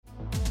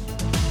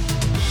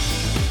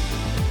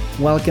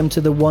Welcome to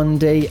the One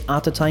Day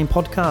at a Time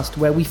podcast,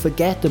 where we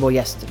forget about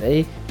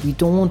yesterday, we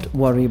don't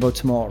worry about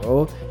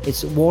tomorrow.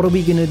 It's what are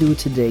we going to do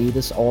today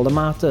that's all that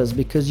matters,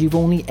 because you've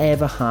only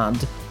ever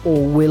had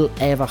or will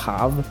ever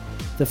have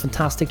the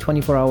fantastic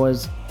 24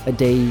 hours a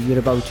day you're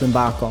about to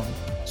embark on.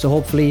 So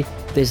hopefully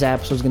this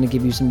episode is going to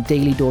give you some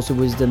daily dose of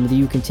wisdom that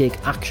you can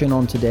take action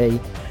on today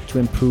to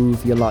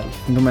improve your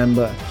life. And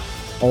remember,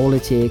 all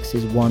it takes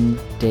is one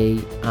day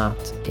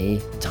at a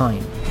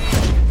time.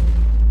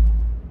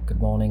 Good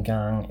morning,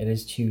 gang. It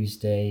is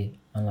Tuesday,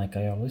 and like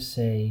I always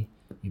say,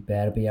 you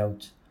better be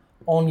out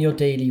on your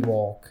daily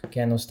walk,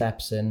 getting those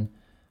steps in,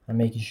 and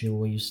making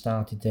sure you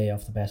start your day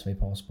off the best way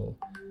possible.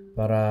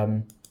 But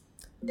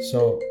who's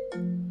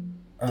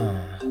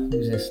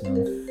this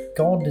now?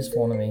 God is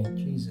phoning me.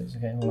 Jesus.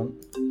 Okay, hold on.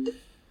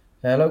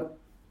 Hello.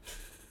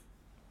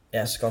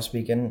 Yes, Scott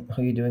speaking.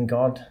 How you doing,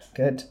 God?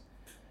 Good.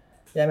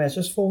 Yeah, mate, I was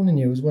just phoning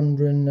you. I was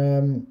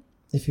wondering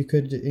if you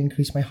could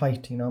increase my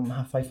height. You know, I'm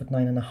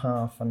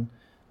 5'9.5", and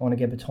I want to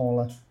get a bit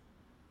taller.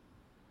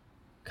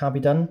 Can't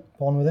be done.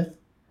 Born with it.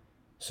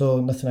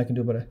 So nothing I can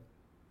do about it.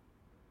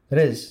 There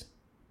is.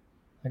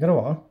 I gotta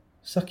what?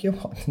 Suck your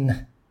what?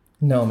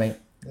 No, mate.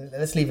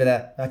 Let's leave it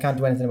there. I can't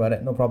do anything about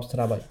it. No problems.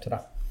 Ta-da, bye. Ta-da.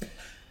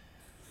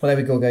 Well, there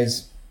we go,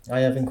 guys.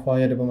 I have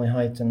inquired about my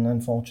height, and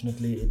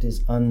unfortunately it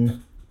is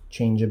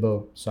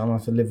unchangeable. So I'm going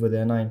to have to live with it,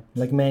 and I,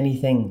 like many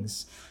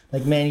things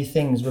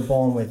we're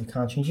born with. You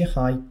can't change your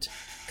height.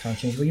 You can't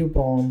change where you're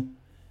born.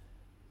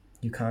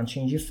 You can't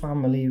change your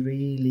family,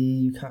 really.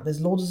 You can't. There's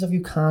loads of stuff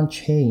you can't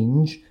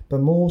change, but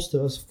most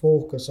of us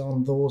focus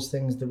on those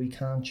things that we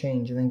can't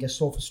change, and then get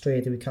so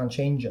frustrated we can't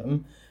change them,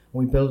 and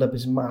we build up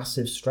this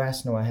massive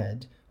stress in our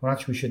head. When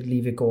actually we should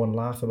leave it go and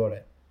laugh about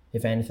it,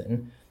 if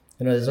anything.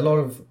 You know, there's a lot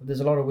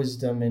of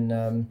wisdom in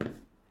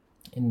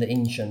the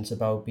ancients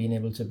about being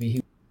able to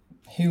be.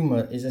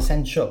 Humor is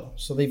essential.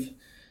 So they've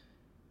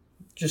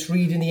just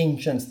reading the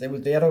ancients.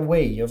 They had a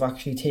way of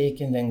actually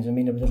taking things and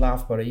being able to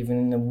laugh about it, even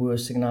in the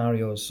worst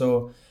scenarios.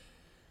 So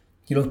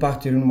you look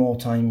back during war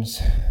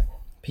times,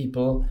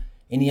 people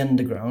in the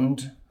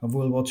underground of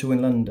World War II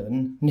in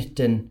London,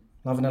 knitting,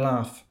 having a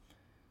laugh,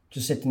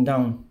 just sitting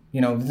down.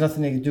 You know, there's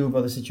nothing they could do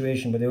about the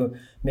situation, but they were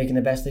making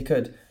the best they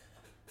could.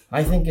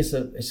 I think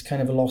it's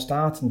kind of a lost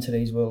art in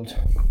today's world.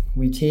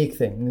 We take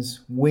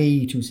things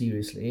way too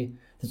seriously.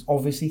 There's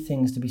obviously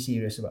things to be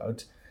serious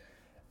about,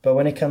 but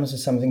when it comes to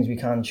some things we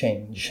can't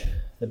change,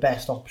 the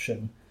best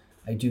option,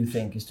 I do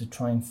think, is to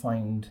try and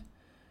find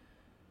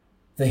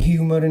the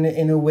humour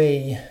in a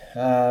way,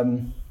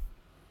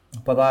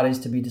 but that is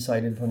to be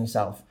decided upon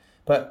yourself.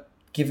 But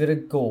give it a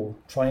go.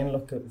 Try and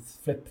look at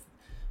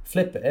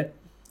flip it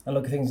and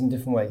look at things in a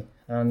different way,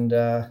 and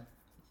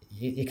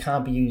it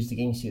can't be used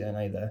against you then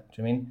either.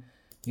 Do you know what I mean?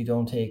 You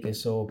don't take it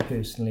so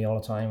personally all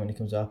the time when it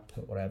comes up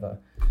or whatever.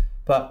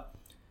 But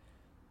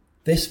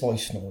this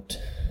voice note,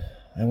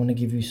 I want to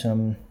give you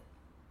some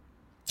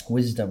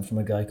wisdom from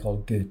a guy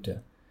called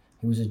Goethe.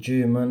 He was a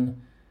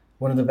German,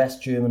 one of the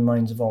best German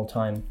minds of all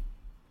time.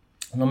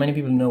 Not many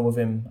people know of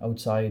him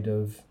outside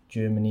of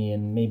Germany,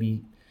 and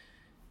maybe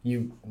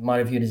you might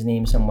have heard his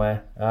name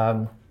somewhere.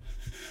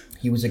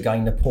 He was a guy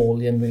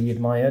Napoleon really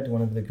admired,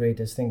 one of the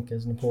greatest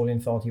thinkers Napoleon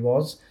thought he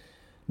was.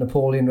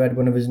 Napoleon read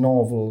one of his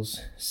novels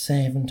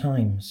 7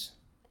 times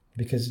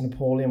because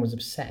Napoleon was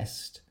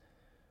obsessed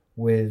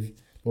with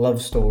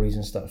love stories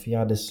and stuff. He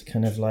had this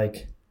kind of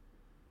like,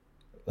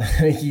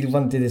 he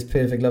wanted this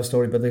perfect love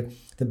story, but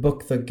the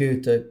book that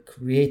Goethe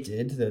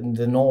created,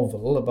 the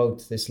novel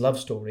about this love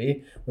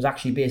story, was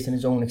actually based on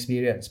his own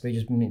experience, but he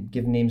just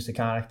given names to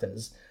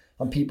characters.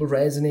 And people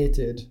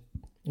resonated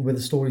with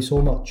the story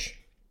so much,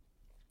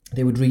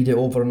 they would read it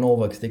over and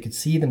over because they could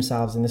see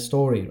themselves in the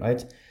story,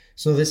 right?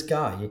 So this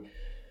guy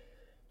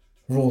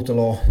wrote a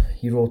lot.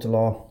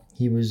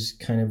 He was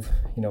kind of,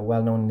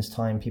 well known in his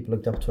time. People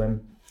looked up to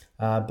him.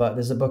 But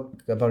there's a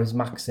book about his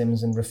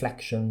maxims and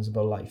reflections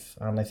about life,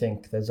 and I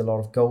think there's a lot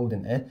of gold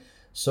in it.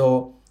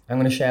 So I'm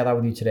going to share that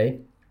with you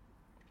today.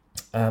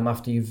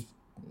 After you've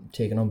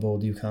taken on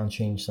board, you can't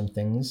change some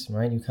things,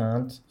 right? You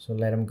can't, so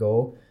let them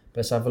go. But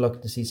let's have a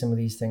look to see some of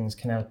these things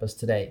can help us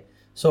today.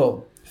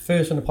 So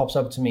first one that pops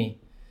up to me: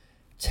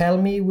 tell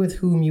me with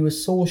whom you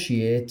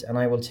associate, and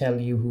I will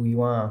tell you who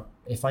you are.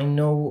 If I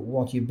know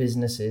what your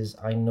business is,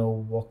 I know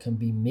what can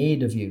be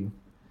made of you.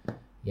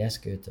 Yes,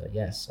 Goethe,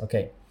 yes.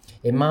 Okay.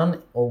 A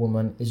man or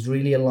woman is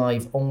really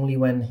alive only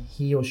when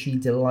he or she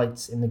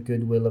delights in the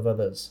goodwill of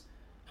others.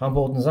 How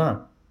important is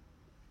that?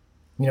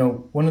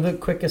 One of the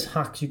quickest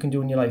hacks you can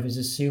do in your life is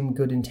assume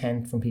good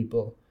intent from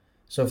people.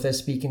 So if they're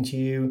speaking to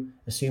you,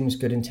 assume it's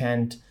good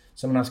intent.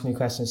 Someone asking you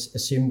questions,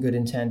 assume good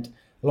intent.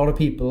 A lot of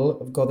people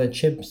have got their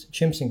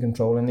chimps in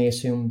control, and they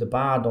assume the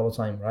bad all the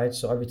time, right?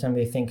 So every time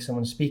they think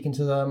someone's speaking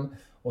to them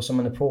or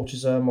someone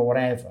approaches them or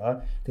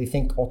whatever, they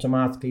think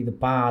automatically the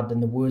bad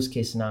and the worst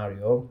case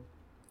scenario,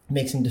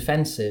 makes them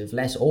defensive,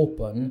 less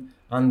open,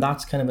 and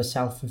that's kind of a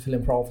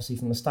self-fulfilling prophecy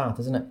from the start,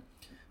 isn't it?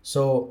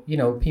 So,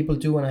 people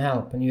do want to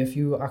help, and if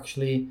you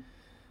actually,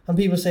 and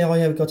people say, oh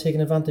yeah, we got taken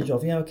advantage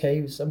of. Yeah,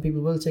 okay, some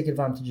people will take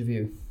advantage of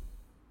you.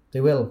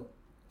 They will.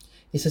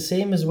 it's the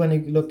same as when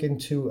you look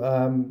into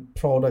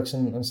products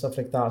and stuff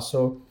like that.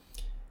 So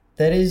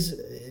there is,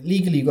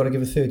 legally, you've got to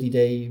give a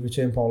 30-day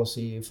return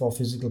policy for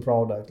physical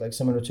product. Like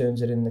someone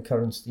returns it in the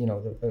current,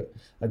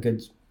 a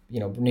good,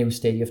 new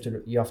state,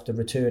 you have to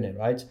return it,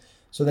 right?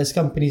 So there's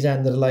companies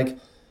that are like,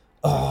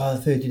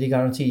 30-day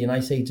guarantee. And I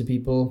say to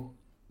people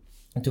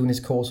doing this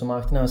course for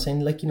marketing, I was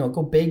saying, like,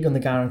 go big on the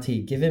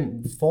guarantee. Give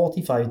him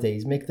 45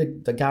 days, make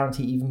the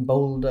guarantee even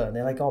bolder. And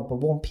they're like, but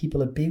won't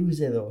people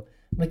abuse it though?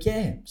 I'm like,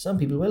 yeah, some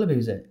people will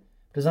abuse it.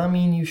 Does that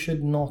mean you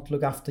should not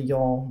look after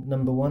your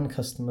number one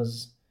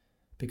customers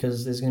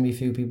because there's going to be a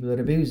few people that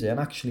abuse it? And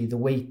actually the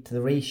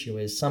ratio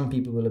is some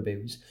people will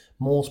abuse,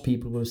 most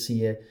people will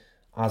see it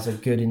as a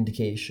good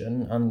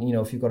indication. And,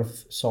 if you've got a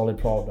solid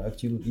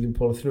product, you'll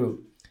pull it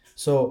through.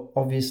 So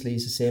obviously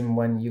it's the same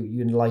when you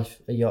in life,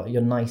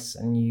 you're nice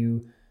and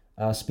you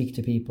speak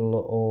to people,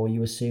 or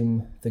you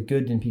assume the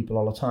good in people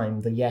all the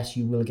time, that yes,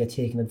 you will get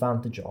taken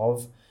advantage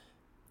of.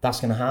 That's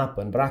going to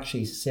happen. But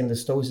actually it's the same with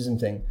the stoicism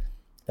thing.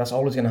 That's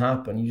always going to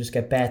happen. You just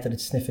get better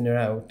at sniffing it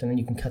out, and then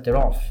you can cut it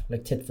off,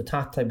 like tit for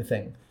tat type of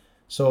thing.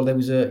 So there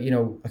was I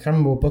can't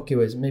remember what book it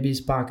was. Maybe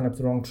it's barking up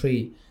the wrong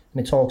tree.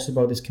 And it talks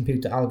about this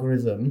computer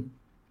algorithm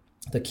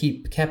that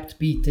kept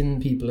beating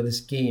people at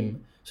this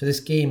game. So this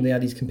game, they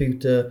had these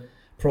computer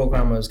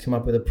programmers come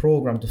up with a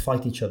program to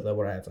fight each other,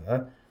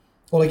 whatever.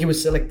 Or like it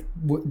was like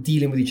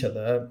dealing with each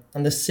other.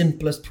 And the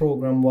simplest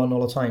program won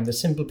all the time. The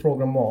simple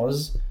program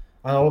was,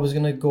 I'm always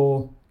going to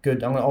go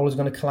good. I'm always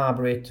going to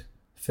collaborate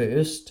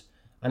first.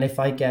 And if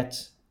I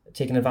get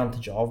taken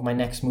advantage of, my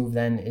next move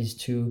then is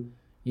to,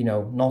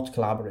 not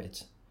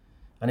collaborate.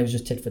 And it was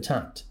just tit for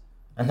tat.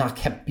 And that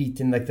kept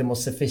beating like the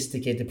most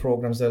sophisticated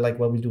programs. They're like,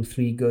 well, we'll do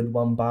 3 good,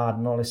 1 bad,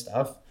 and all this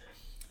stuff.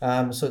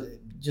 So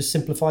just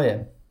simplify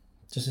it.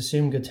 Just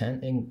assume good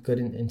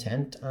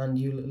intent, and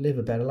you'll live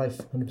a better life,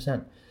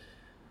 100%.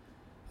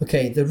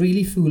 Okay, the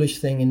really foolish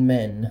thing in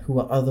men who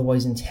are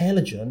otherwise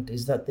intelligent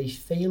is that they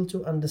fail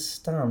to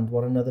understand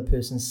what another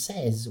person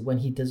says when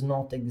he does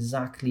not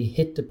exactly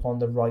hit upon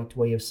the right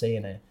way of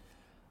saying it.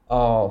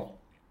 Oh,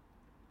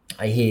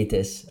 I hate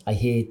this. I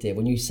hate it.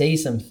 When you say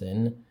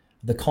something,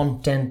 the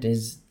content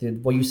is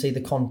what you say the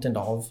content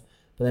of,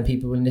 but then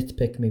people will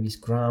nitpick maybe it's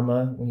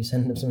grammar when you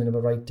send them something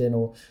about writing,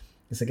 or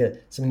it's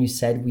like something you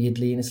said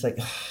weirdly, and it's like,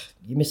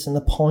 you're missing the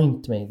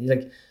point, mate. You're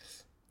like,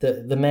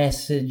 the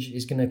message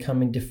is going to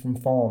come in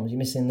different forms. You're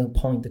missing the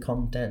point, the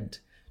content.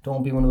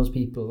 Don't be one of those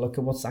people. Look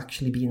at what's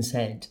actually being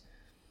said.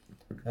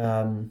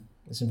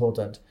 It's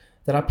important.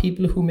 There are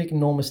people who make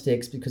no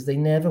mistakes because they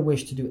never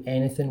wish to do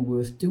anything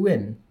worth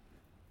doing.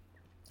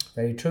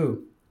 Very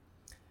true.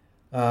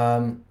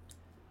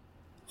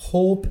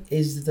 Hope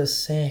is the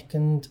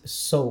second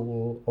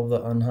soul of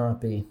the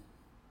unhappy.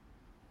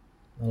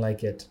 I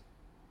like it.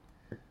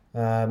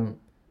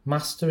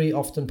 Mastery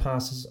often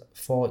passes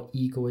for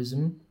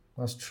egoism.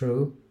 That's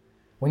true.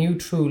 When you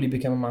truly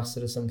become a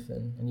master of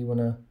something and you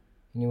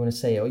wanna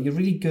say, oh, you're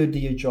really good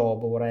at your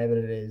job or whatever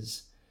it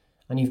is,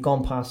 and you've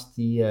gone past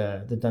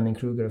the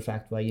Dunning-Kruger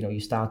effect where you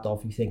start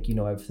off, you think you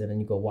know everything,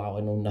 and you go, wow,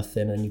 I know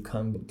nothing, and you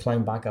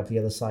climb back up the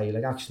other side. You're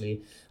like,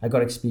 actually, I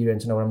got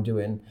experience, I know what I'm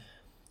doing.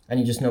 And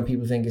you just know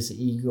people think it's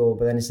the ego,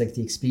 but then it's like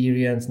the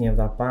experience, and you have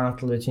that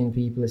battle between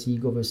people. It's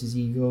ego versus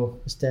ego.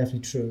 It's definitely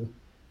true.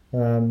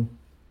 But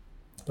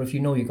if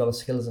you've got the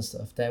skills and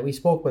stuff there, we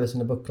spoke about this in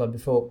the book club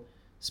before,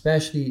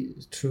 especially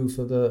true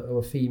for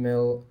our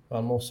female,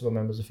 well, most of our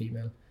members are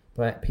female,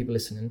 but people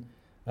listening,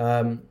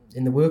 in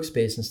the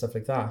workspace and stuff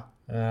like that.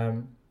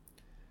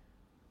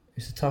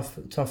 It's a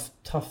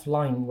tough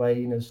line where,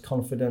 there's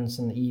confidence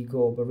and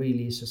ego, but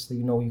really it's just that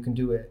you can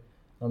do it.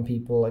 And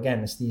people,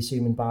 again, it's the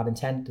assuming bad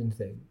intent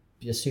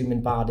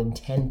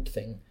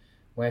thing,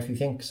 where if you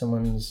think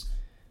someone's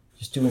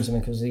just doing something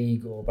because of the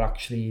ego, but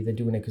actually they're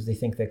doing it because they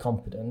think they're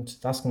competent,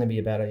 you're going to be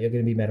a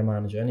better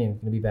manager, and you're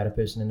going to be a better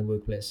person in the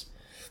workplace.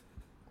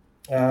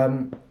 A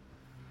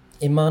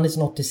man is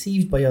not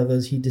deceived by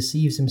others, he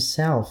deceives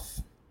himself.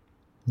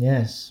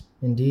 Yes,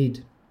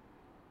 indeed.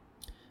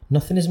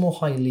 Nothing is more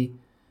highly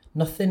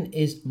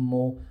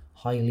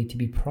to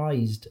be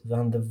prized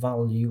than the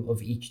value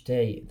of each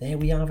day. There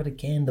we have it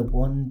again, the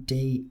one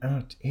day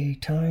at a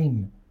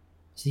time.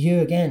 It's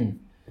here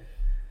again.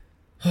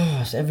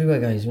 It's everywhere,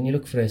 guys. When you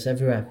look for this,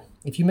 everywhere.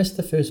 If you miss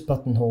the first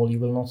buttonhole, you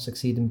will not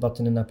succeed in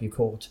buttoning up your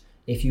coat.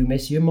 If you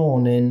miss your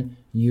morning,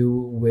 you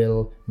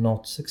will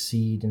not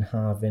succeed in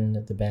having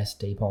the best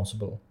day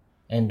possible.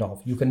 End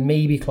of. You can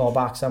maybe claw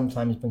back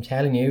sometimes, but I'm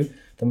telling you,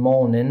 the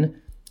morning,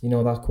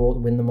 that quote,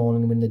 win the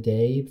morning, win the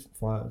day,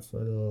 for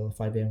the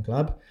 5 a.m.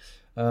 club.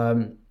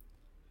 The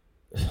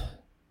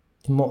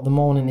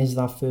morning is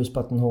that first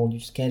buttonhole. You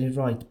just get it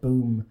right.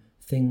 Boom.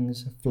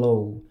 Things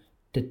flow.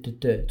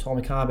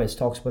 Atomic Habits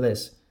talks about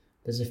this.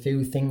 There's a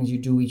few things you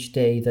do each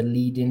day that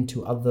lead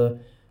into other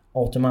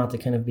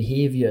automatic kind of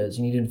behaviors.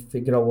 You need to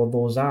figure out what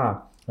those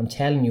are. I'm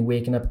telling you,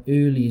 waking up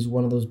early is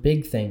one of those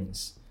big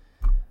things.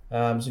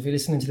 So if you're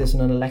listening to this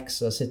on an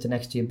Alexa sitting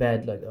next to your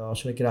bed, like, oh,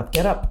 should I get up?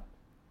 Get up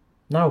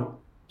now,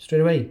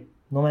 straight away.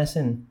 No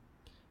messing.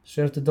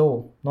 Straight out the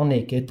door. Not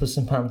naked, put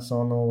some pants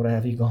on or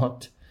whatever you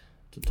got.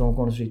 don't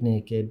go on the street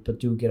naked, but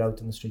do get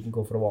out in the street and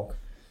go for a walk.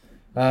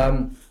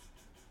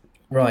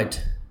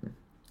 Right.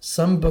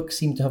 Some books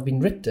seem to have been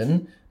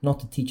written not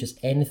to teach us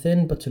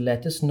anything, but to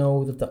let us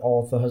know that the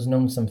author has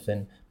known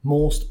something.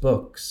 Most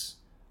books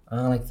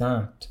are like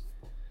that.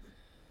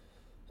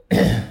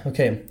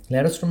 Okay,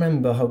 let us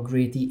remember how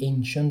great the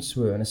ancients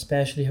were, and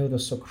especially how the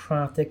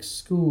Socratic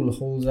school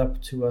holds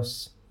up to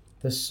us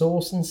the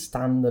source and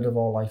standard of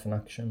all life and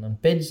action,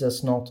 and bids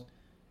us not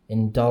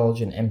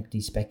indulge in empty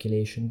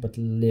speculation, but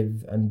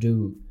live and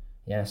do.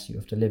 Yes, you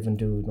have to live and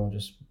do, don't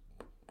just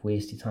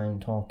waste your time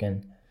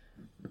talking.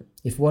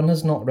 If one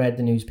has not read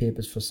the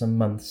newspapers for some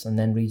months and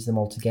then reads them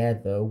all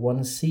together,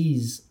 one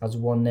sees, as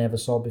one never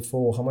saw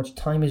before, how much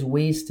time is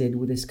wasted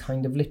with this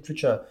kind of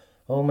literature.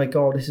 Oh my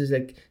God, this is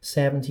like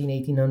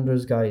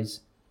 1800s, guys.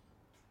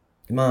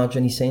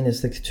 Imagine he's saying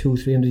this like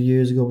 200-300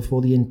 years ago,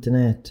 before the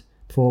internet,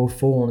 before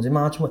phones.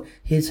 Imagine what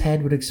his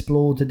head would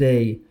explode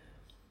today.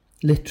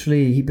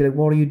 Literally, he'd be like,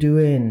 what are you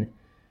doing?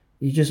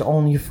 You're just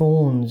on your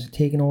phones,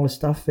 taking all this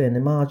stuff in.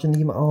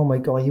 Imagine, oh my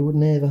God, he would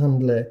never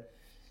handle it.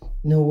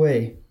 No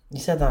way. He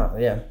said that,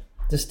 yeah.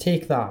 Just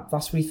take that.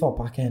 That's what he thought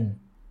back in.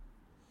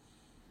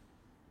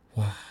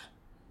 Wow.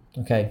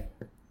 Okay.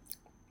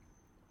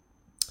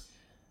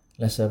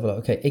 Let's have a look.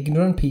 Okay.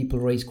 Ignorant people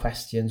raise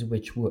questions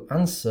which were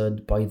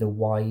answered by the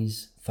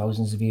wise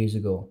thousands of years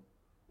ago.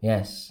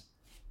 Yes.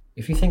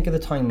 If you think of the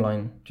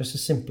timeline, just to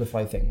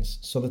simplify things.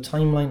 So the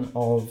timeline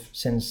of,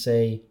 since,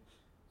 say,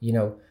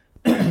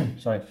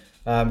 sorry,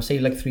 say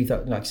like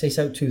 3000, like say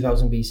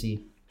 2000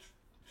 BC.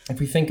 If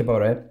we think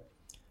about it,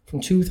 from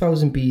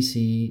 2000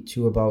 BC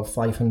to about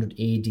 500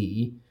 AD,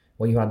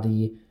 where you had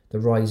the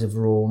rise of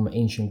Rome,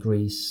 ancient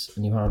Greece,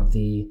 and you had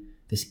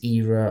this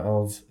era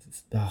of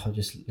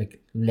just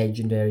like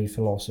legendary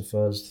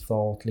philosophers,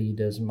 thought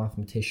leaders,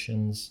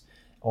 mathematicians,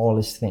 all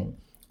this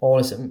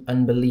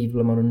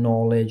unbelievable amount of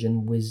knowledge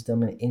and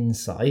wisdom and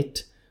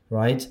insight,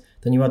 right?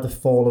 Then you had the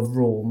fall of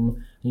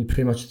Rome, and you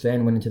pretty much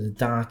then went into the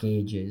Dark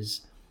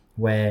Ages,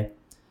 where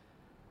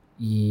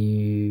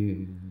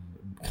you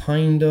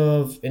kind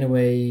of, in a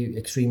way,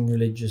 extreme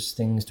religious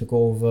things took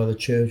over, the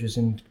church was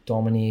in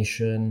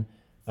domination,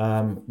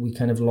 we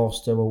kind of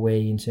lost our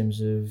way in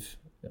terms of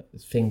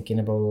thinking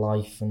about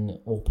life and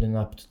opening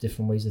up to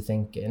different ways of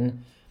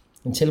thinking,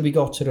 until we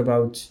got to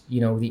about,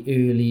 the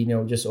early,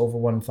 just over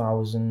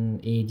 1000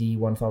 AD,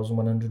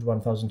 1100,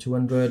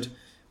 1200,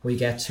 we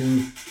get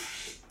to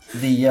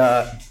the,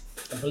 I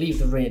believe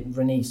the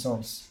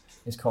Renaissance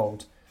is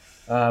called.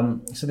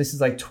 So this is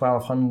like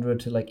 1200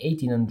 to like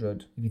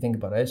 1800, if you think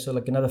about it. So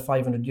like another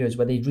 500 years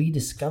where they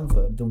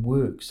rediscovered the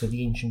works of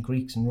the ancient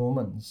Greeks and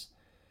Romans.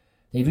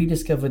 They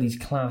rediscovered these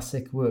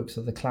classic works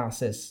of the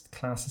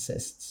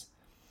classicists.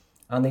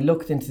 And they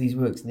looked into these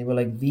works and they were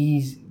like,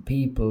 these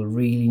people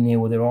really knew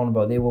what they're on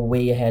about. They were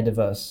way ahead of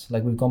us.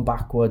 Like, we've gone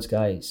backwards,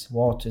 guys.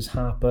 What has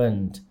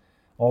happened?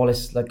 All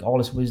this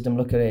wisdom,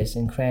 look at this,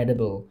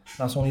 incredible.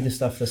 That's only the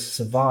stuff that's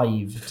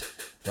survived,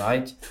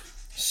 right?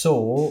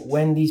 So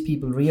when these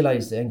people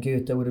realized it, and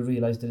Goethe would have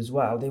realized it as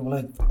well, they were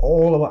like,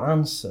 all our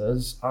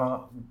answers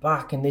are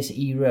back in this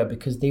era,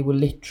 because they were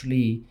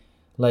literally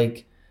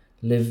like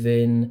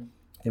living,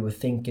 they were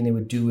thinking, they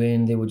were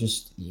doing, they were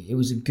just, it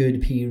was a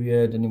good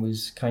period, and it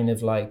was kind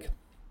of like,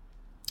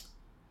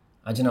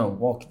 I don't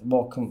know,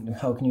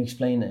 how can you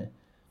explain it?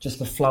 Just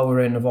the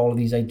flowering of all of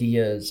these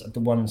ideas at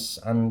the once,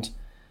 and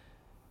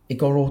it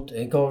got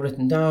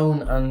written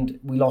down, and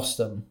we lost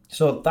them.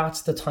 So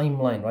that's the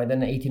timeline, right?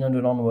 Then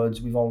 1800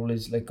 onwards, we've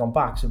always like gone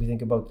back. So if we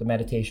think about the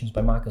Meditations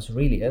by Marcus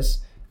Aurelius,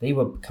 they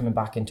were coming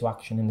back into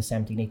action in the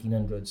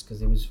 1800s,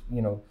 because it was,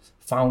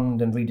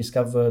 found and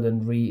rediscovered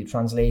and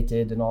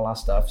retranslated and all that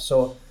stuff.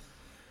 So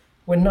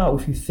we're now,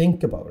 if you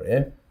think about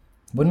it,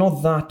 we're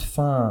not that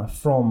far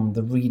from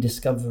the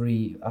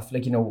rediscovery of,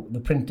 like,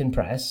 the printing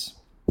press.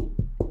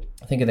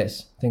 Think of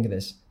this.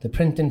 The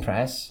printing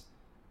press,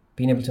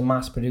 being able to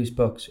mass produce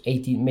books,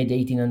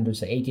 mid-1800s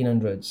to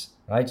 1800s,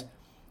 right?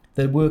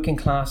 The working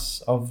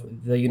class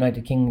of the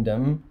United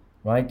Kingdom,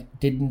 right,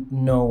 didn't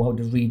know how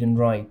to read and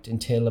write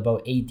until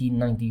about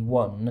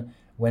 1891,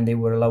 when they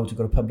were allowed to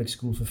go to public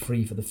school for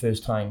free for the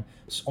first time.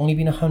 It's only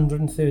been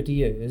 130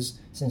 years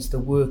since the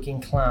working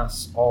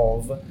class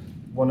of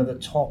one of the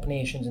top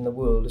nations in the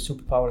world, a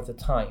superpower at the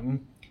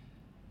time,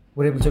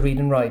 were able to read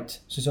and write.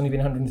 So it's only been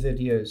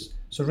 130 years.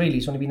 So really,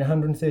 it's only been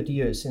 130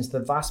 years since the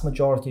vast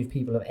majority of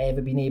people have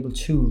ever been able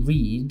to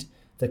read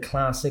the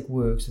classic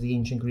works of the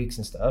ancient Greeks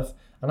and stuff.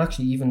 And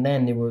actually, even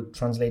then, they were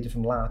translated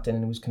from Latin,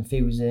 and it was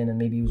confusing, and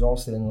maybe it was all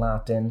still in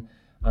Latin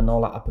and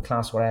all that upper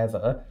class,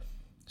 whatever.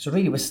 So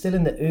really, we're still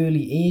in the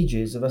early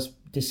ages of us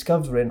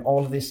discovering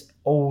all of this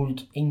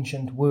old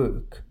ancient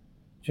work.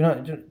 Do you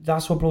know,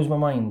 that's what blows my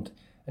mind.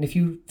 And if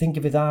you think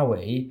of it that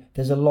way,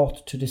 there's a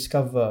lot to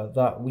discover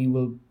that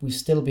we're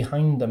still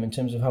behind them in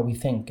terms of how we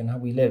think and how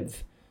we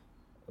live.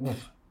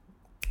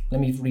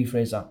 Let me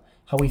rephrase that.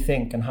 How we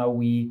think and how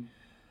we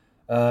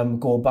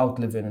go about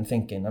living and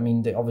thinking. I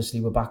mean,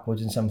 obviously we're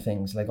backwards in some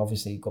things. Like,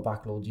 obviously, go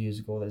back loads of years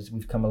ago,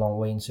 we've come a long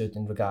way in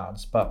certain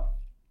regards. But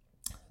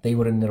they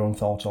were in their own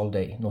thoughts all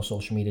day. No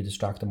social media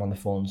distract them on their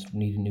phones,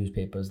 reading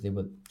newspapers. They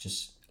were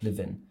just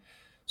living.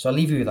 So I'll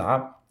leave you with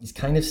that. It's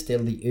kind of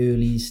still the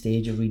early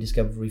stage of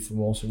rediscovery for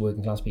most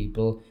working class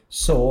people.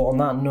 So on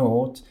that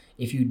note,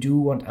 if you do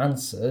want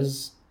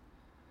answers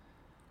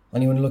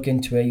and you want to look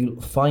into it,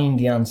 you'll find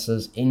the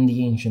answers in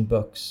the ancient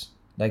books.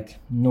 Like,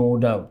 no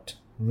doubt,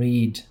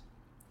 read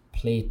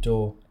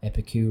Plato,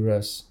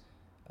 Epicurus,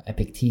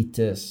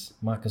 Epictetus,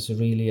 Marcus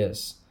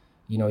Aurelius.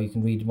 You know, you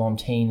can read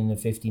Montaigne in the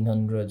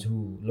 1500s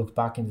who looked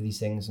back into these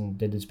things and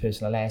did his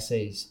personal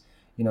essays.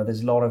 You know,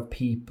 there's a lot of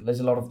people,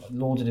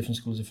 loads of different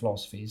schools of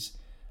philosophies,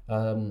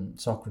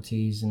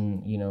 Socrates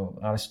and, you know,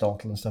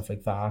 Aristotle and stuff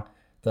like that,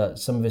 that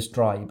some of it's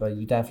dry, but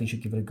you definitely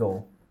should give it a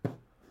go. And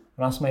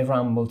that's my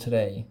ramble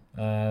today.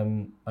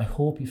 I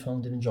hope you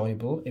found it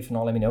enjoyable. If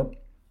not, let me know.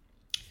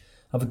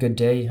 Have a good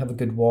day, have a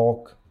good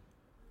walk.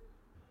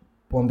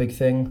 One big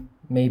thing,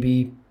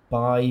 maybe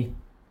I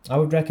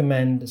would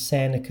recommend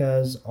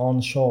Seneca's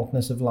On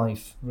Shortness of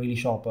Life. Really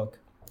short book.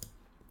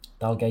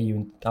 That'll get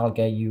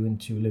you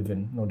into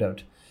living, no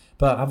doubt.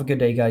 But have a good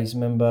day, guys.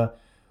 Remember,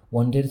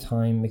 one day at a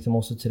time, make the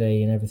most of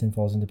today and everything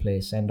falls into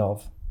place. End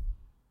of.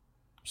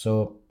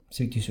 So,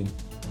 see you soon.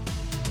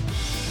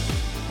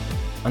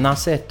 And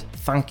that's it.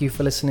 Thank you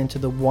for listening to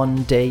the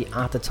One Day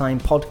at a Time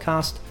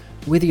podcast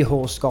with your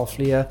host, Scott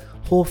Fleer.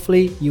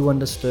 Hopefully you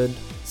understood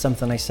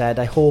something I said.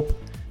 I hope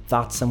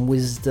that some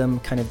wisdom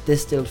kind of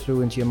distilled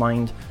through into your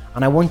mind,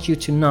 and I want you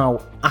to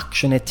now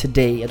action it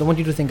today. I don't want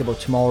you to think about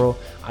tomorrow.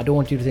 I don't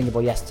want you to think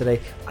about yesterday.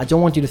 I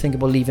don't want you to think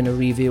about leaving a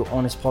review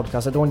on this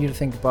podcast. I don't want you to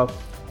think about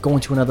going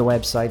to another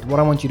website.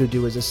 What I want you to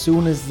do is, as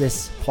soon as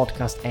this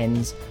podcast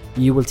ends,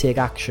 you will take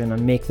action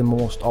and make the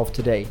most of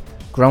today.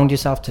 Ground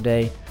yourself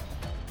today,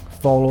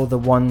 follow the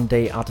one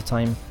day at a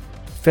time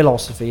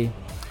philosophy,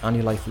 and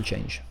your life will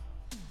change.